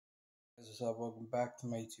what's up? Welcome back to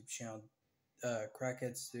my YouTube channel,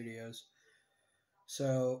 Crackhead Studios.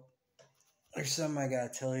 So, there's something I gotta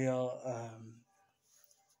tell y'all.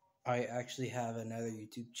 I actually have another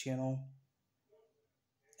YouTube channel,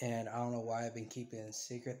 and I don't know why I've been keeping it a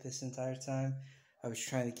secret this entire time. I was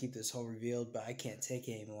trying to keep this whole revealed, but I can't take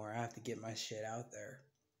it anymore. I have to get my shit out there.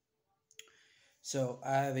 So,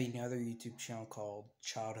 I have another YouTube channel called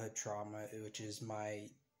Childhood Trauma, which is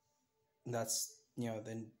that's,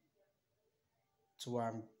 to what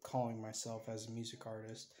I'm calling myself as a music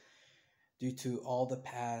artist, due to all the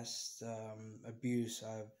past abuse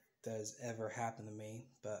that has ever happened to me.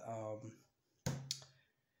 But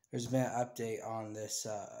there's been an update on this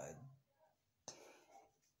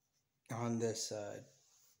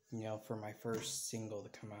for my first single to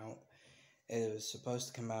come out. It was supposed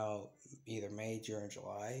to come out either May, June, or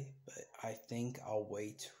July, but I think I'll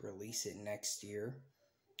wait to release it next year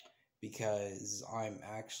because I'm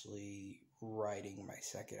actually writing my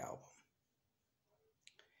second album.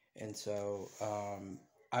 And so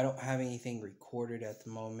I don't have anything recorded at the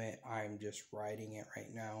moment. I'm just writing it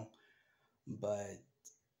right now. But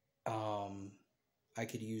I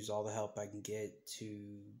could use all the help I can get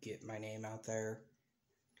to get my name out there.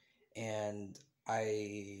 And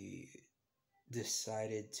I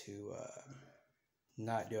decided to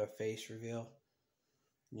not do a face reveal.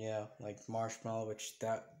 Yeah, like Marshmello, which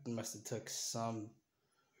that must have took some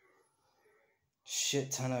shit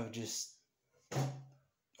ton of just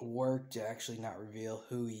work to actually not reveal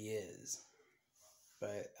who he is.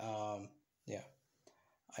 But yeah,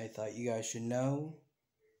 I thought you guys should know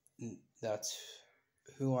that's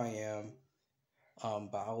who I am.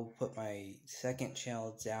 But I will put my second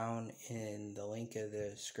channel down in the link of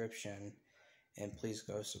the description, and please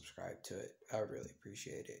go subscribe to it. I would really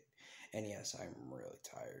appreciate it. And yes, I'm really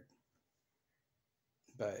tired,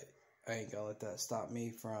 but I ain't gonna let that stop me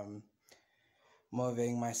from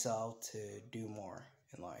motivating myself to do more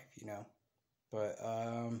in life, But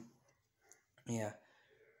yeah,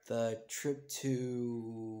 the trip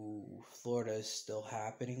to Florida is still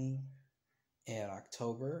happening in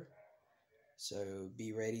October, so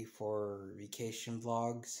be ready for vacation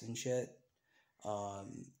vlogs and shit.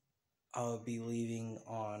 I'll be leaving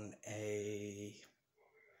on a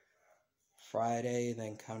Friday,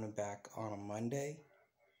 then coming back on a Monday,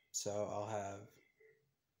 so I'll have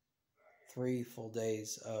 3 full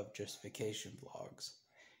days of just vacation vlogs.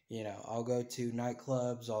 I'll go to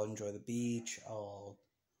nightclubs, I'll enjoy the beach, I'll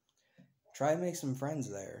try to make some friends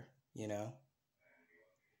there,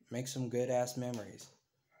 make some good ass memories.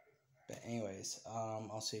 But anyways,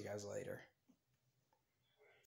 I'll see you guys later.